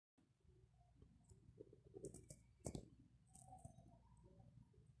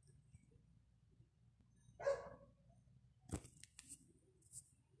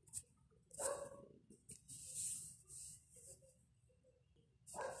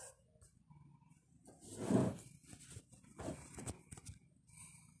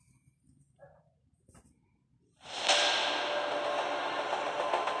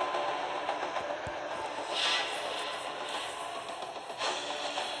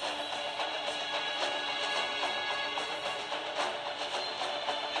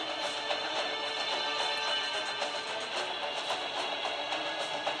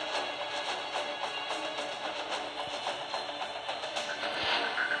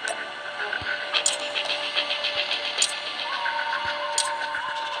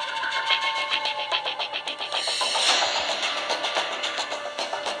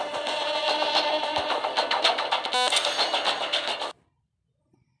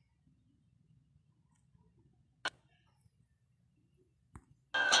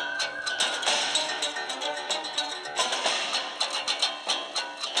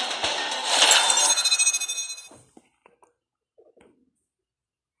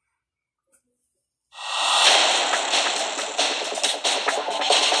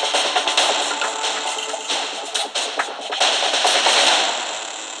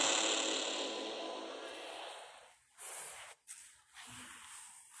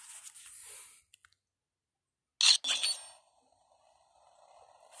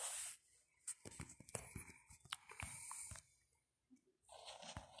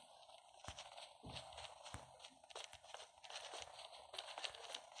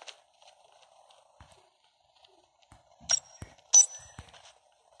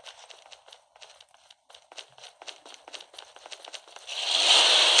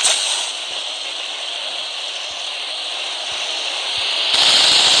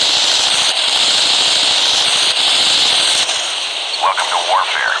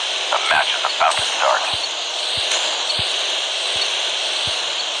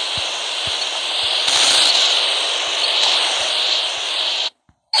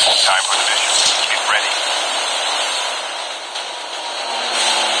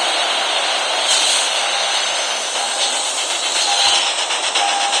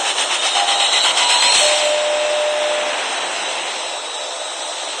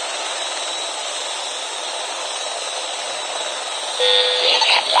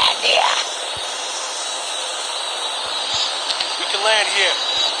land here.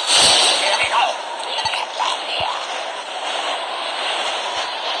 Here we go.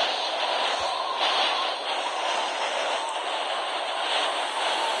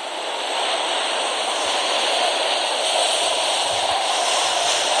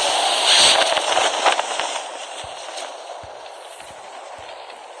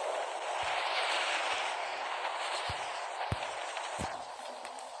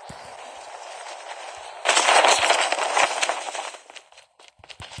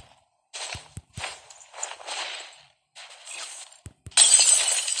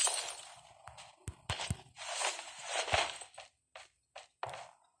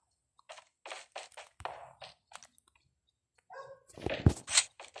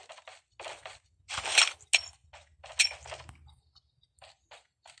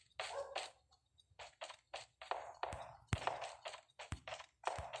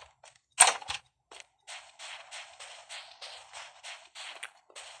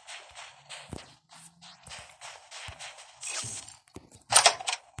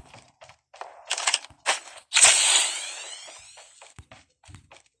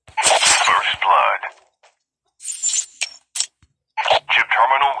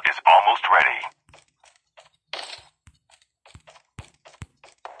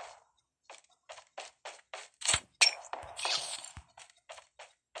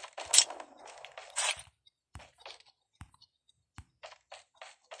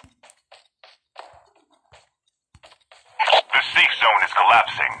 safe zone is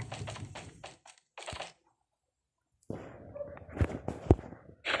collapsing.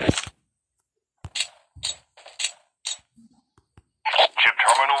 Chip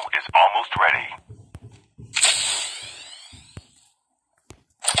terminal is almost ready.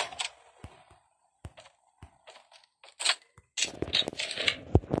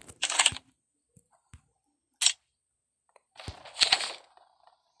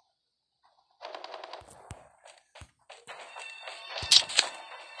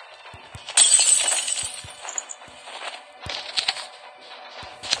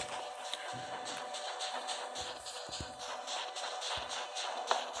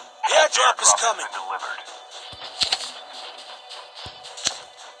 Airdrop is coming. Delivered.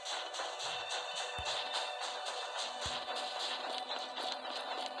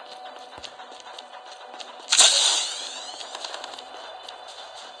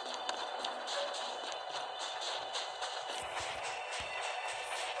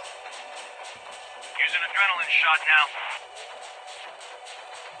 Use an adrenaline shot now.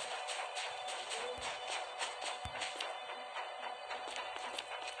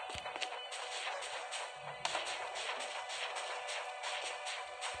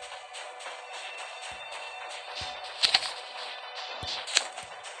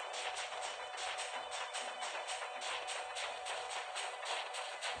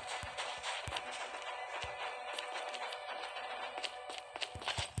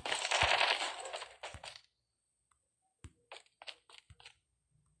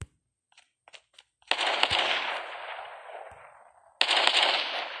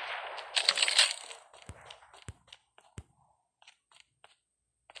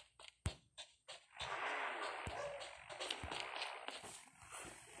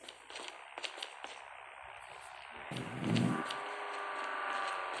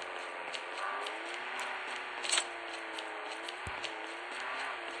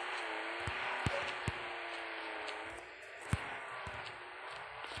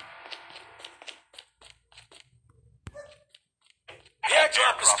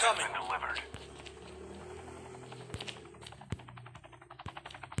 Airdrop is coming. Delivered.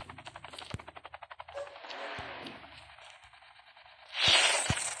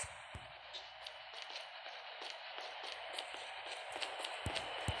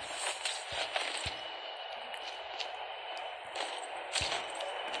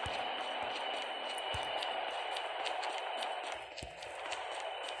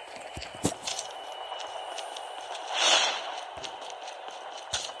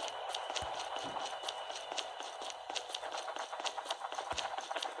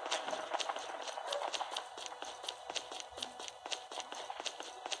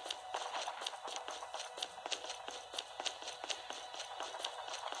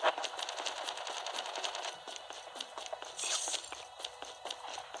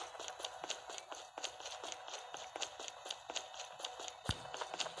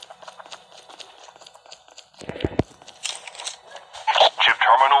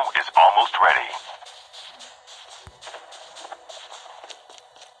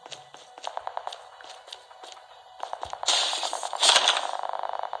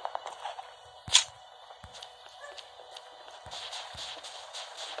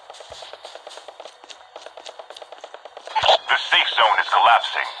 zone is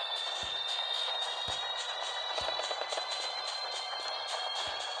collapsing.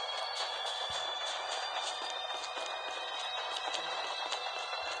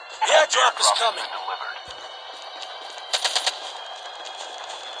 The airdrop is coming. Delivered.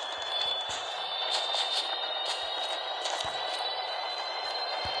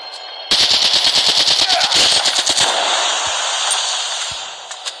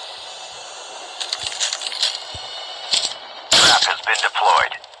 Trap has been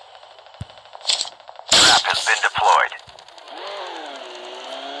deployed. Trap has been deployed.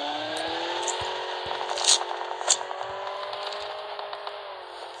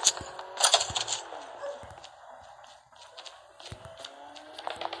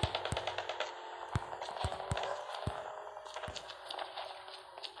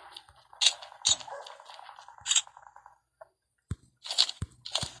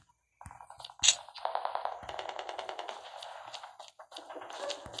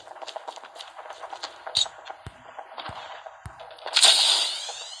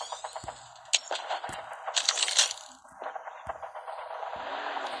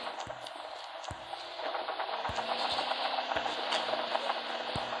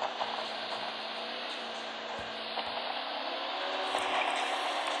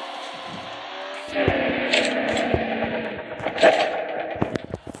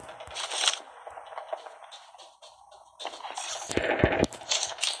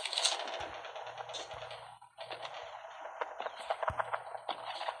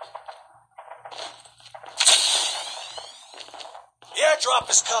 The airdrop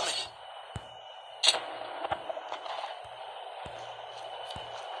is coming.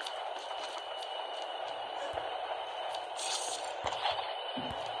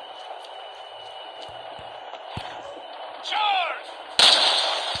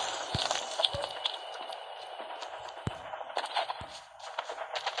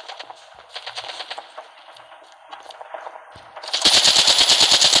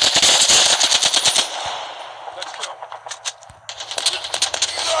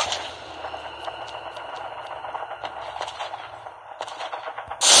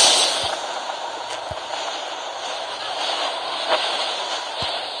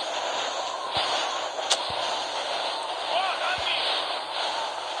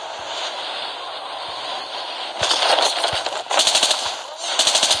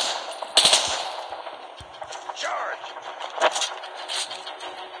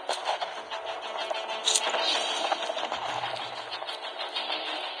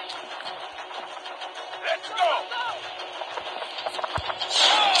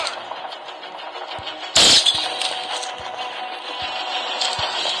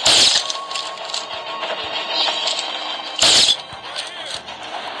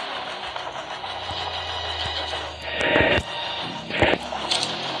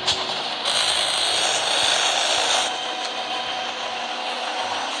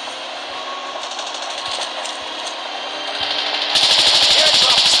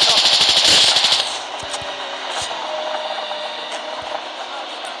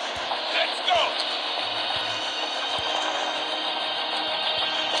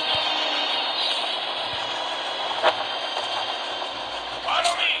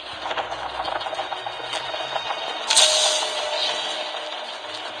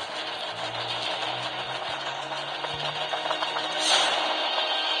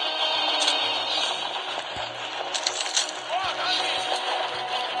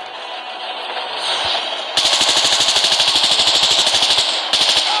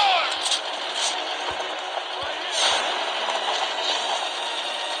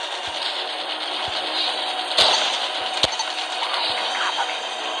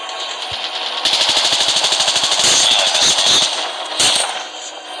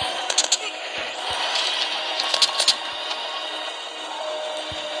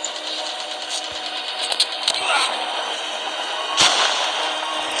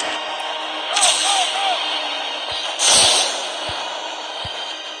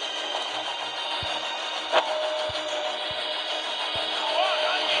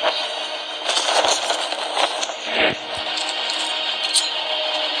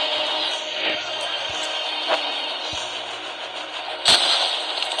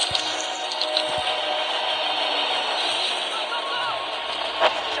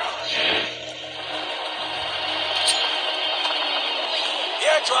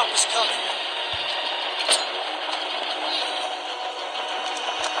 airdrop is coming.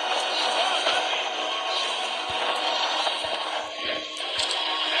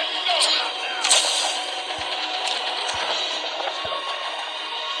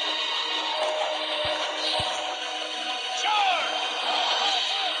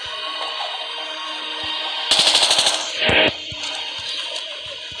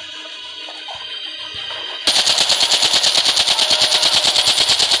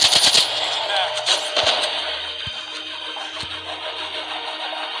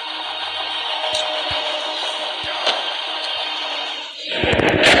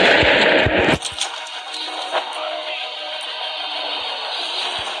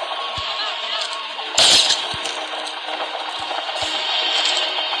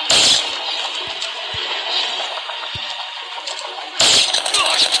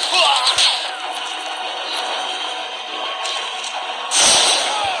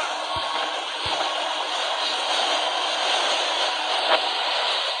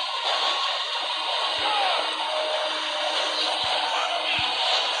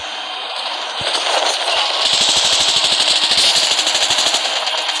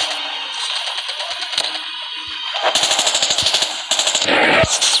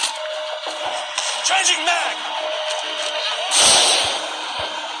 Changing mag!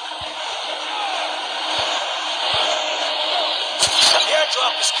 The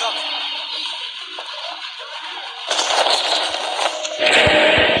airdrop is coming.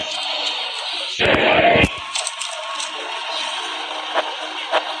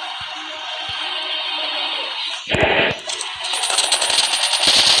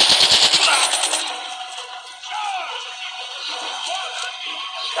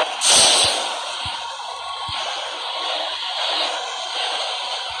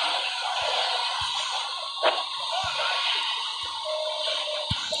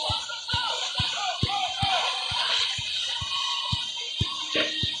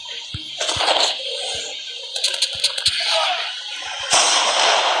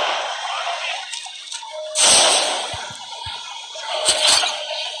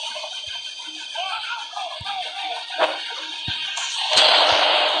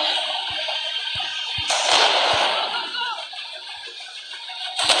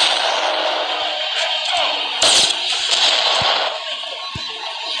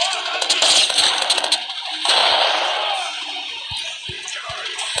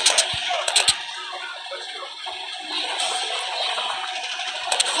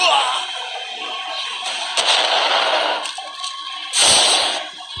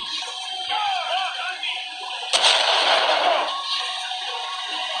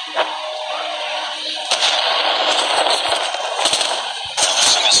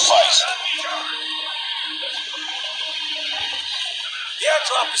 The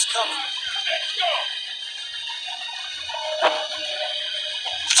airdrop is coming. Let's go!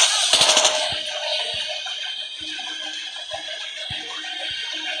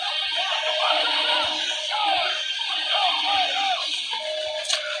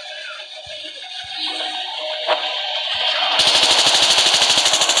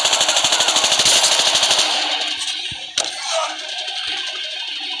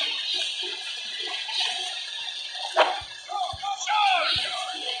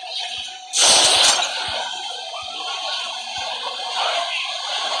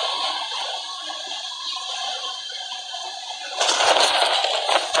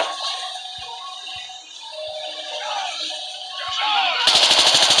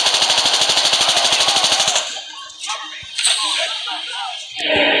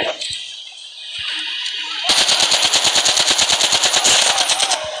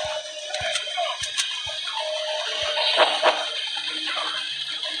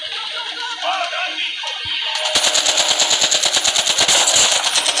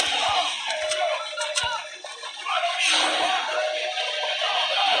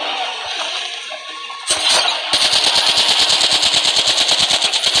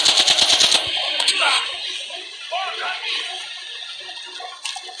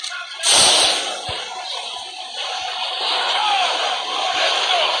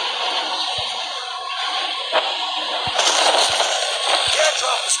 The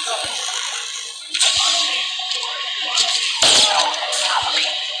airdrop is coming.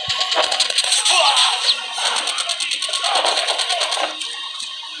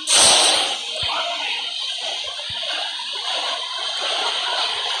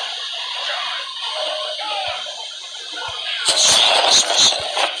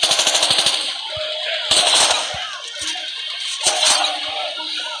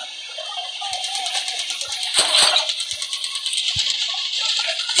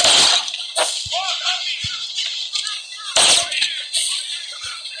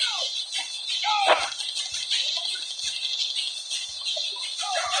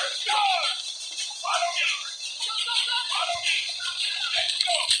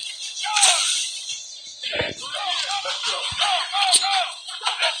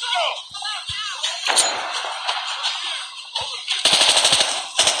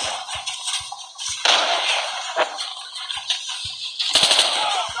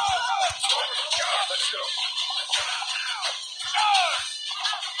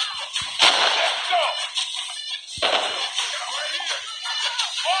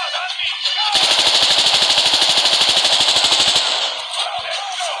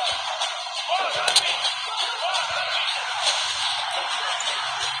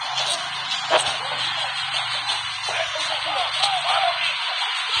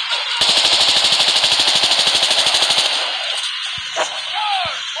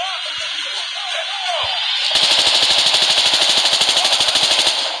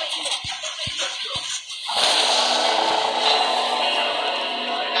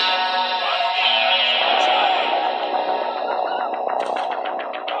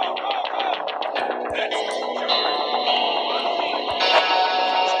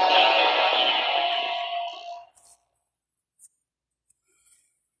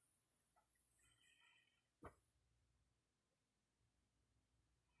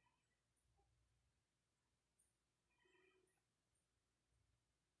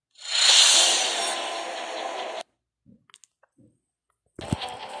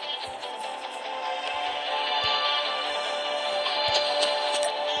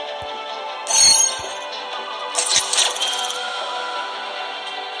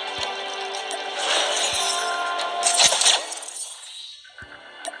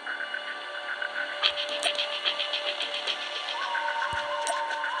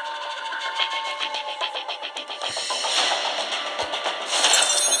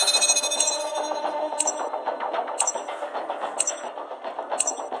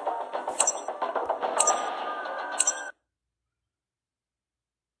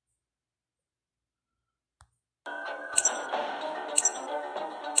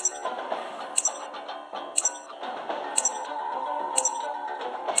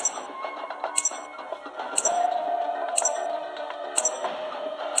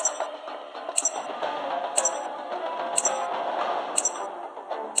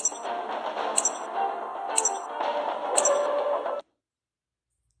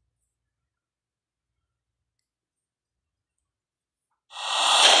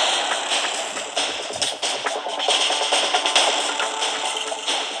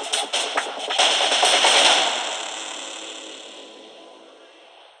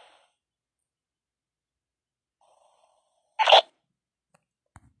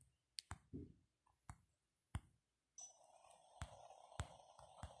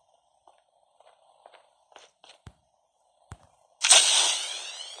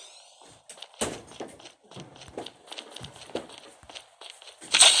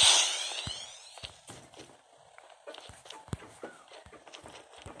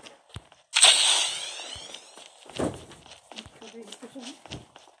 Warning,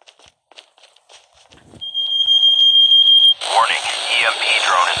 EMP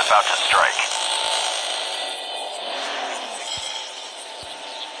drone is about to strike.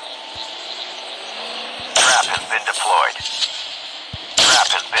 Trap has been deployed. Trap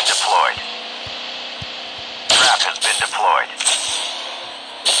has been deployed. Trap has been deployed.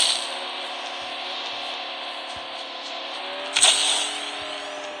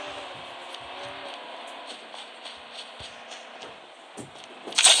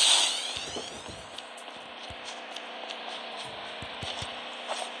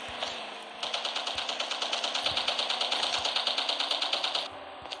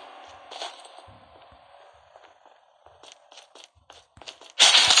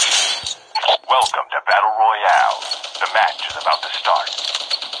 Welcome to Battle Royale. The match is about to start.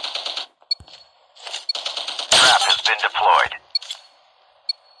 Trap has been deployed.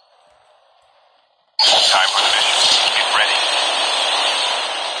 Time for the mission. Get ready.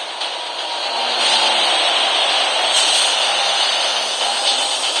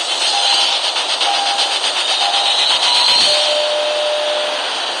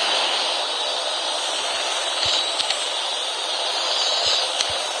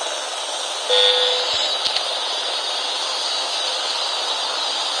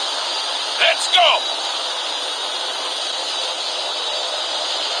 Let's go!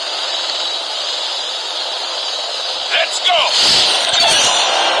 Let's go!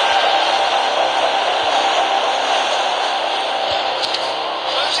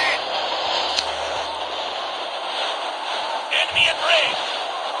 Close in. Enemy at range.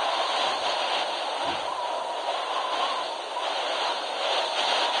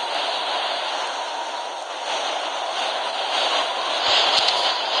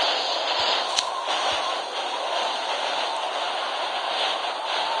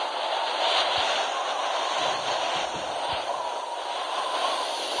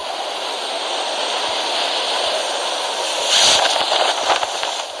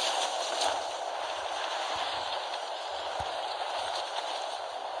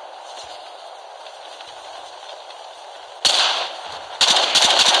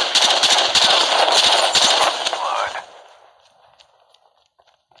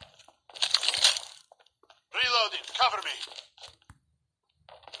 Reloading. Cover me.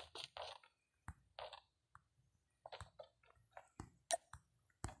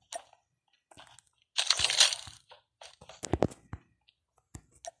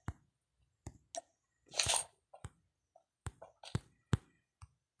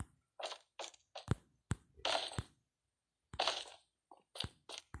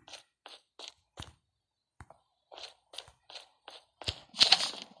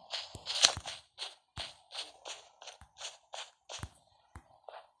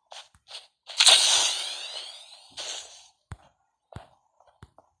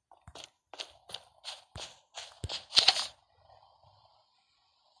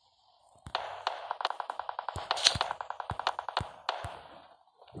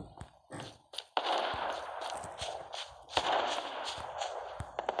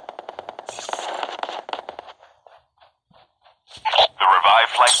 The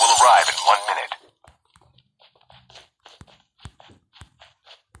revived flight will arrive in 1 minute.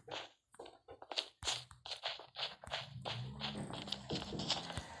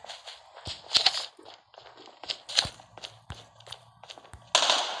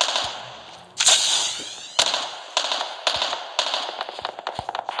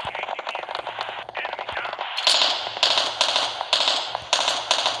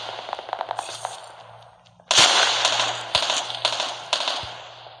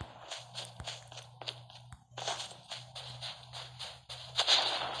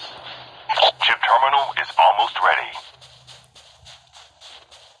 Chip terminal is almost ready.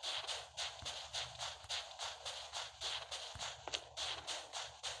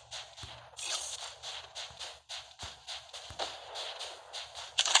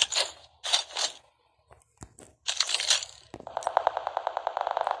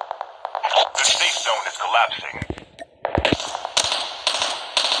 The safe zone is collapsing.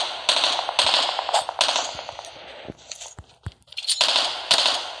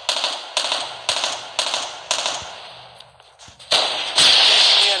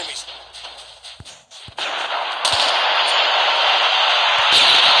 Engaging the enemies.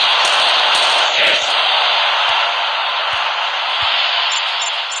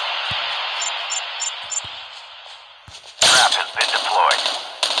 Trap has been deployed.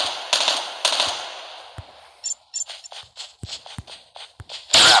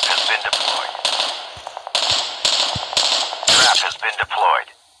 Trap has been deployed. Trap has been deployed.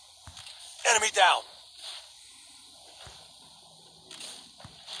 Enemy down.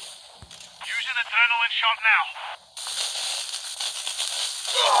 Adrenaline shot now.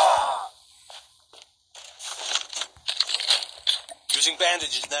 Using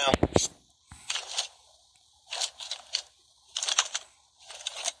bandages now.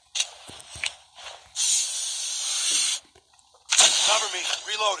 Cover me.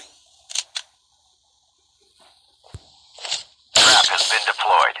 Reloading. Trap has been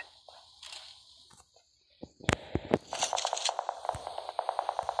deployed.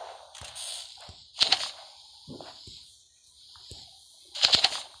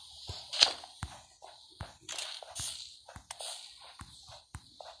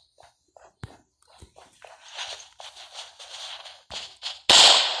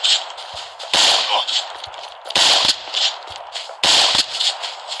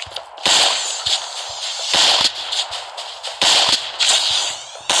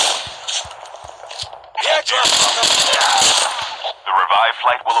 The revived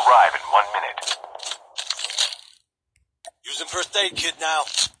flight will arrive in 1 minute. Using first aid kit now.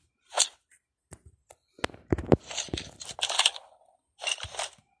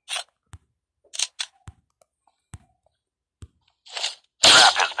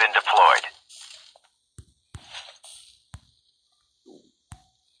 Trap has been deployed.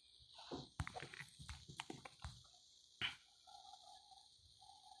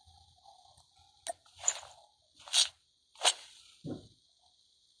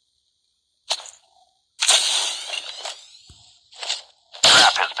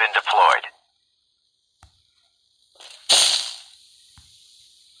 Trap has been deployed.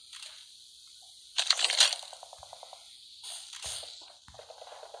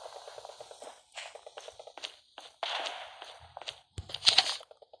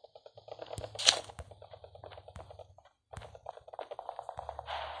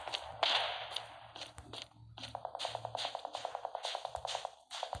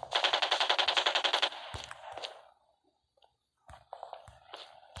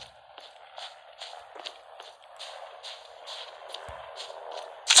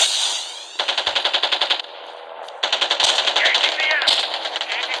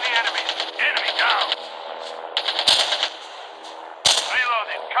 Engaging the enemy. Enemy down.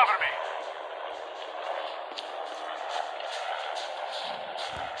 Reloading. Cover me.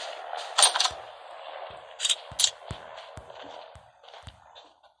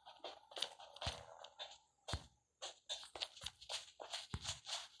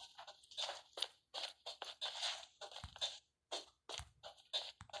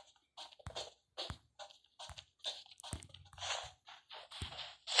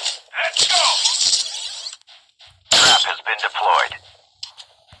 Let's go. Trap has been deployed.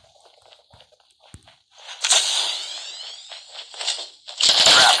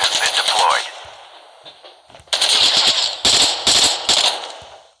 Trap has been deployed.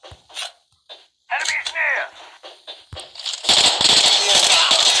 Enemies near.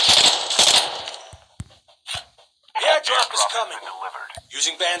 The airdrop is Airdrop coming. has been delivered.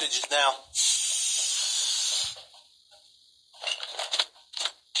 Using bandages now.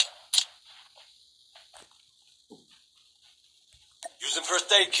 Using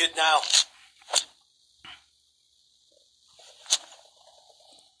first aid kit now.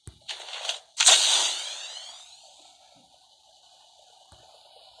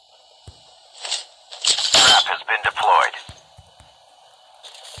 Trap has been deployed.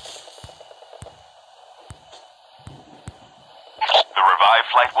 The revived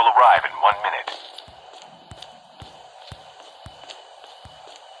flight will arrive in 1 minute.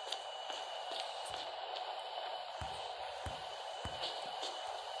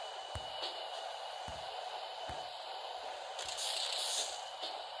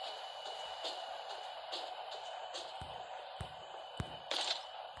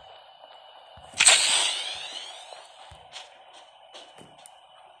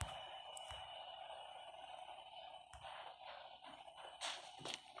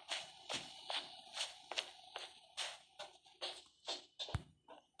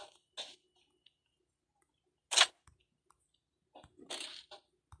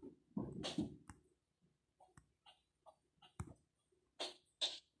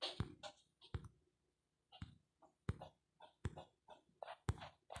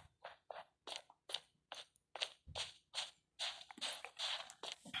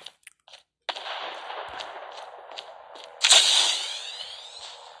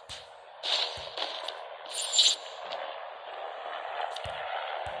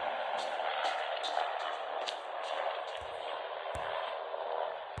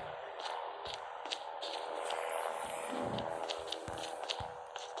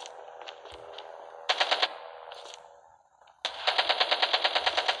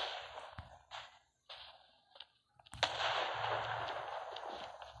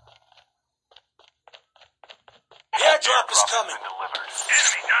 Airdrop is coming. Been delivered.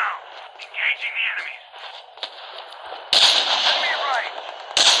 Enemy down. Engaging the enemies. Enemy right.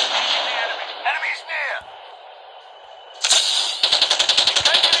 Engaging the enemy. Enemies near.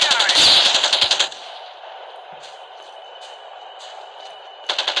 Engaging the enemy.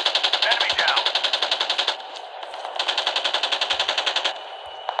 Enemy down.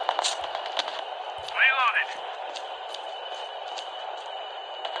 Reloaded.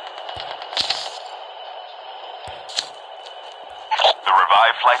 The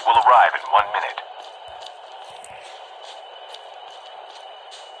revived flight will arrive in 1 minute.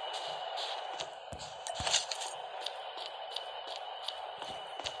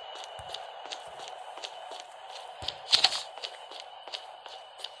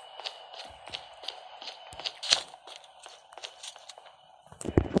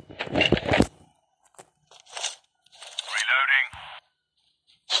 Reloading.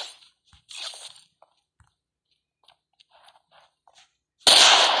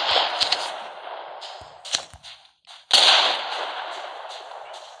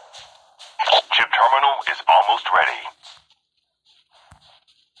 Chip terminal is almost ready.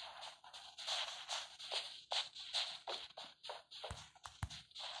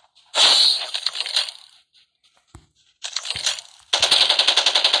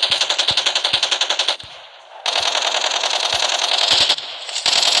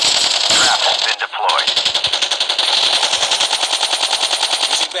 Trap has been deployed.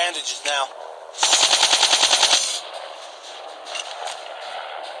 Using bandages now.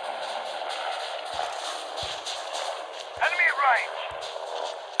 Enemy at range.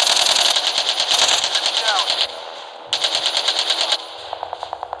 Enemy down.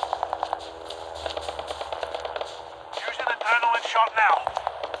 Using adrenaline shot now.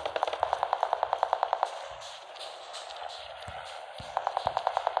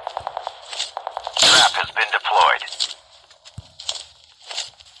 Trap has been deployed.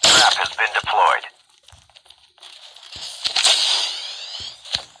 Trap has been deployed.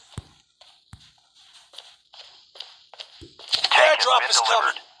 Tank Airdrop has is been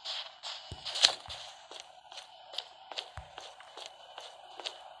coming. delivered.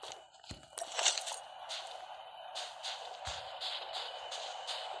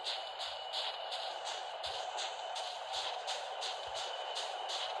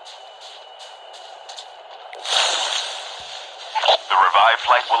 The revived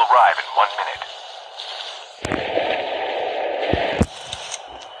flight will arrive in 1 minute.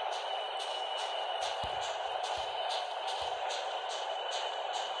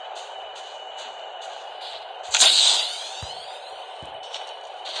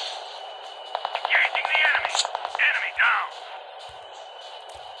 Engaging the enemy. Enemy down.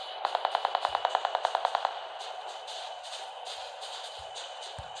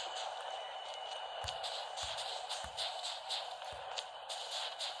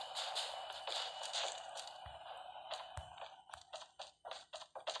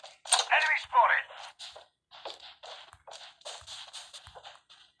 Enemy spotted.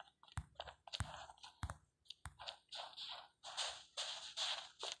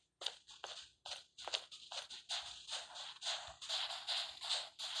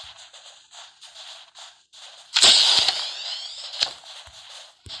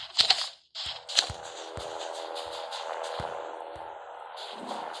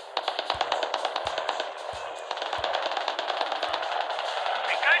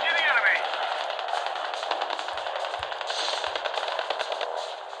 Engaging the enemy.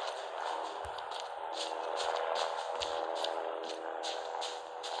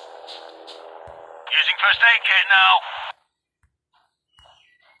 Using first aid kit now.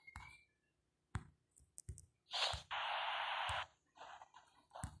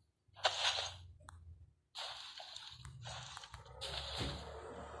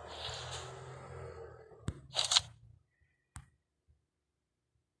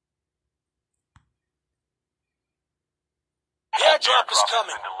 Airdrop is Airdrop has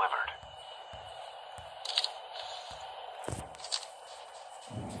coming. been delivered.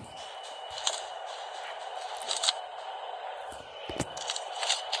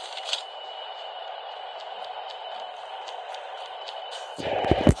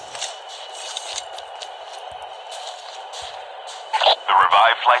 The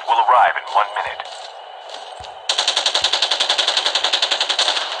revived flight will arrive in 1 minute.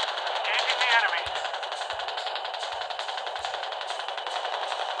 Engaging the enemy.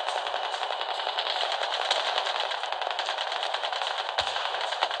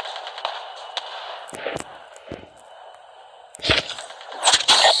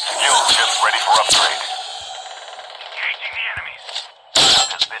 Fuel ship ready for upgrade. Engaging the enemies. Trap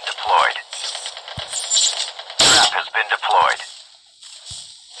has been deployed. Trap has been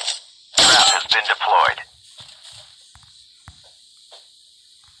been deployed.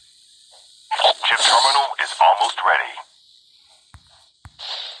 Chip terminal is almost ready.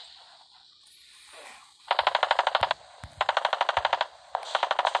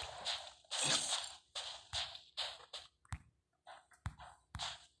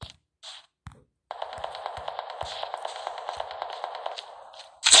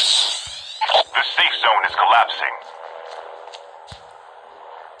 The safe zone is collapsing.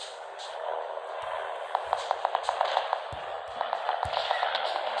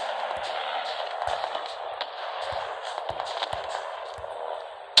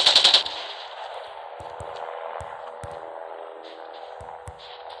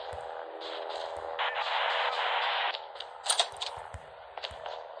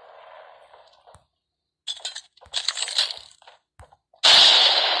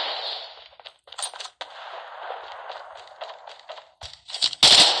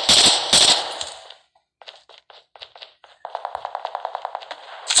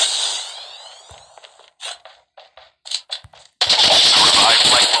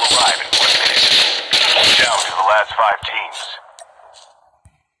 Down to the last 5 teams.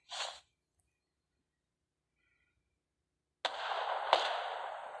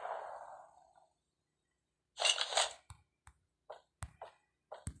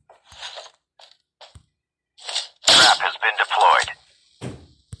 Trap has been deployed.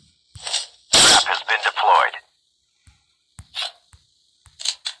 Trap has been deployed.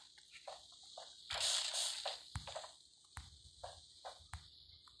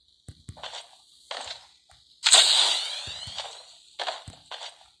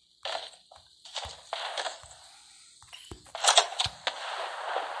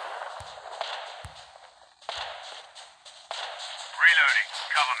 Reloading.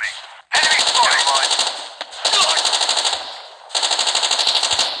 Cover me. Enemy spotted.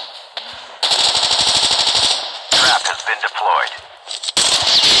 Trap has been deployed.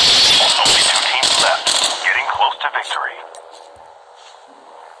 Only 2 teams left. Getting close to victory.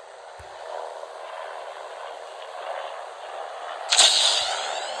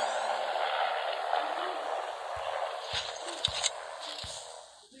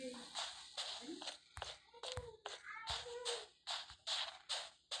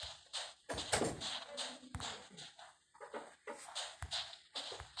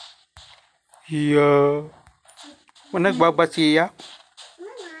 Iya. Mana baba siya?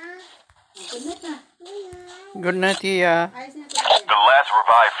 Good night, iya. The last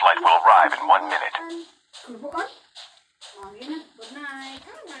revived flight will arrive in 1 minute. Good night.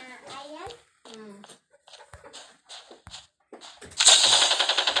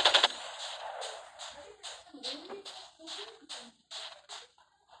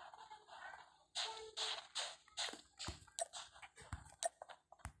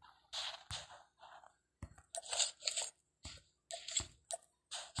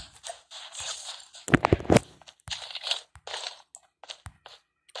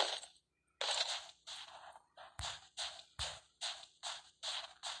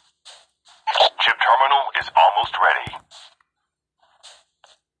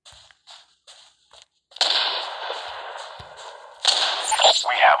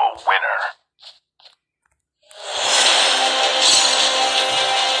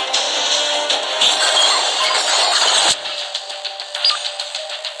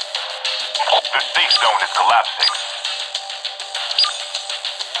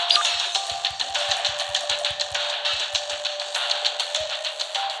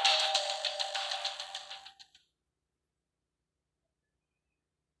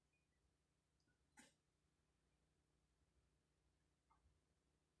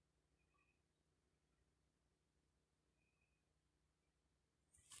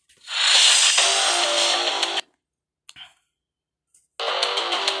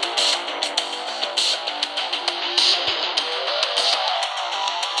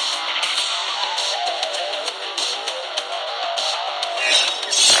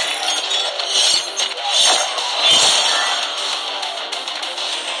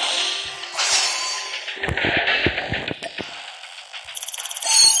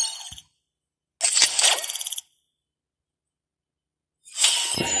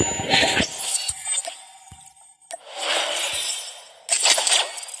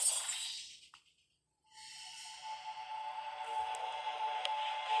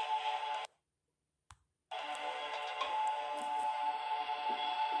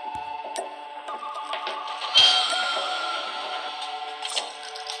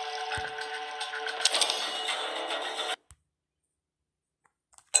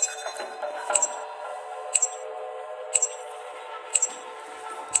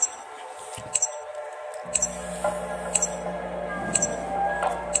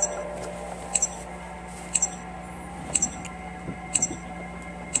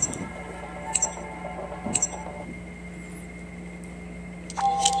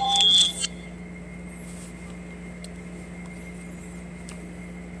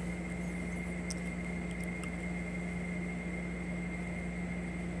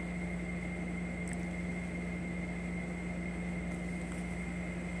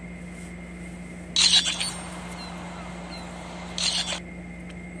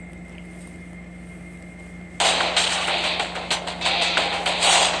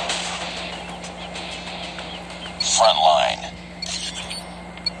 Front line.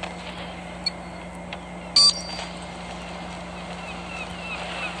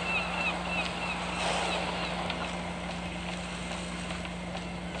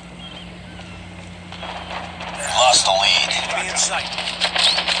 Lost the lead. Enemy in sight.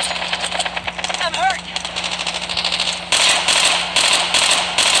 I'm hurt.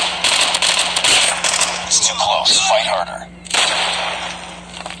 It's too close. Fight harder.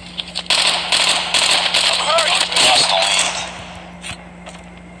 Lost the lead.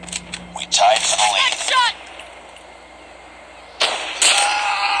 We tied for the lead. Shot!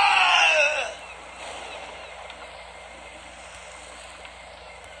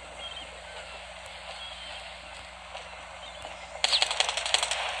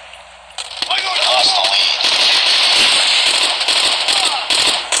 Lost the lead.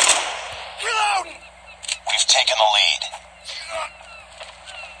 Reloading! We've taken the lead.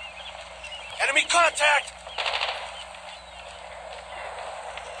 Enemy contact!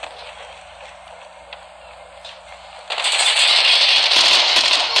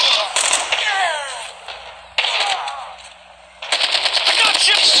 I got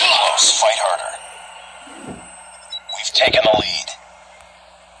chips! It's too close. Fight harder. We've taken the lead.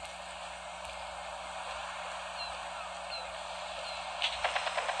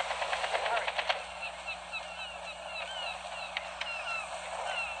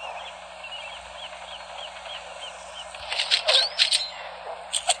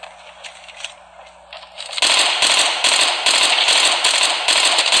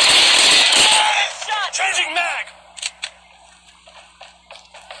 Changing mag!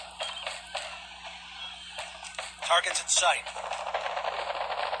 Targets in sight.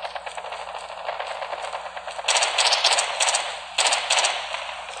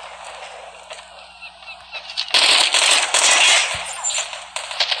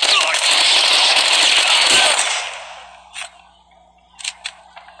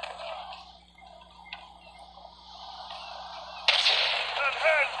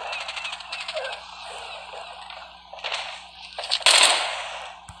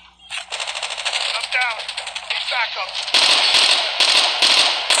 I'm down. Need backup.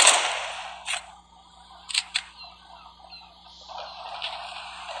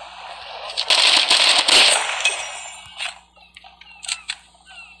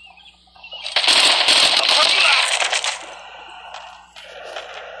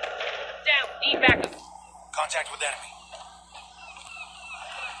 Down. Need backup. Contact with enemy.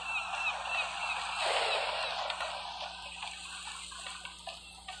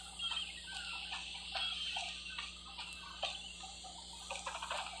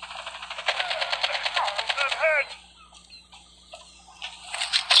 I'm hurt.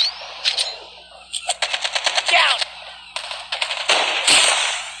 Down.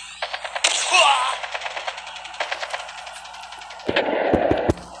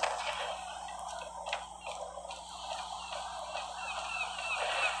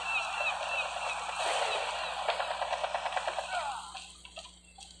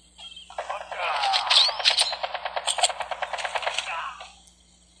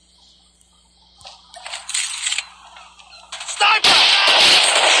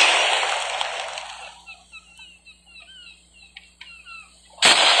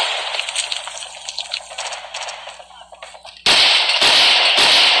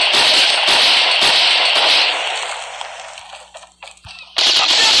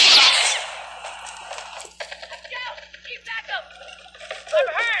 Need backup. I'm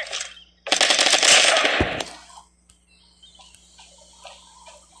hurt.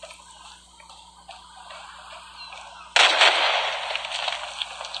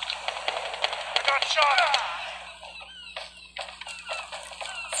 I got shot.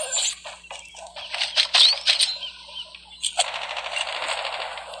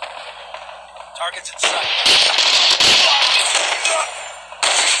 Targets in sight.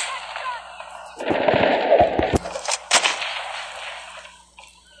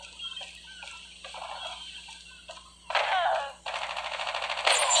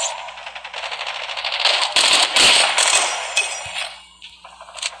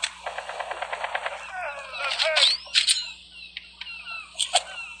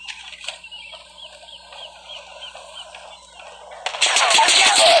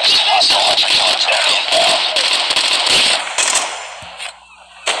 Hostile hunter killer drone inbound.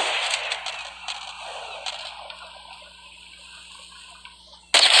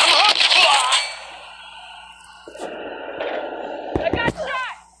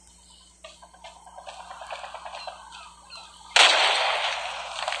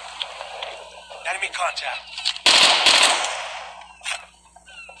 Enemy contact.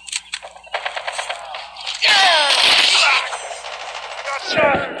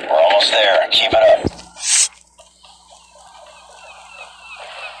 We're almost there. Keep it up.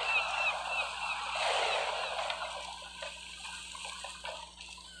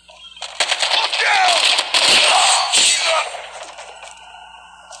 Look out!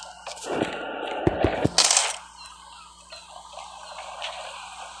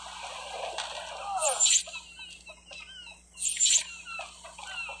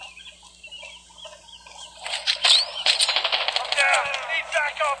 I'm down. Need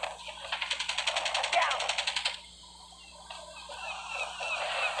backup.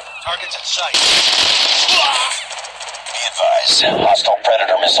 Targets in sight. Be advised. Hostile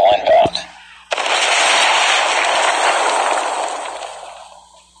Predator missile inbound.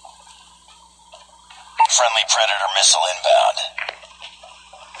 Friendly Predator missile inbound.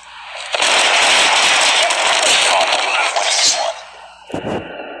 Winning this one.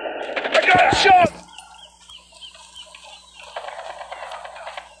 I got a shot!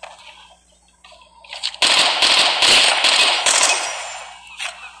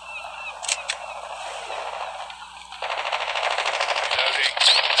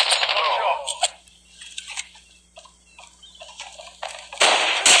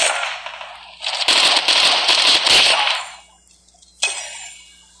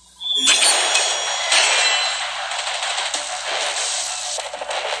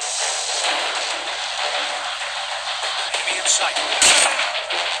 Enemy in sight.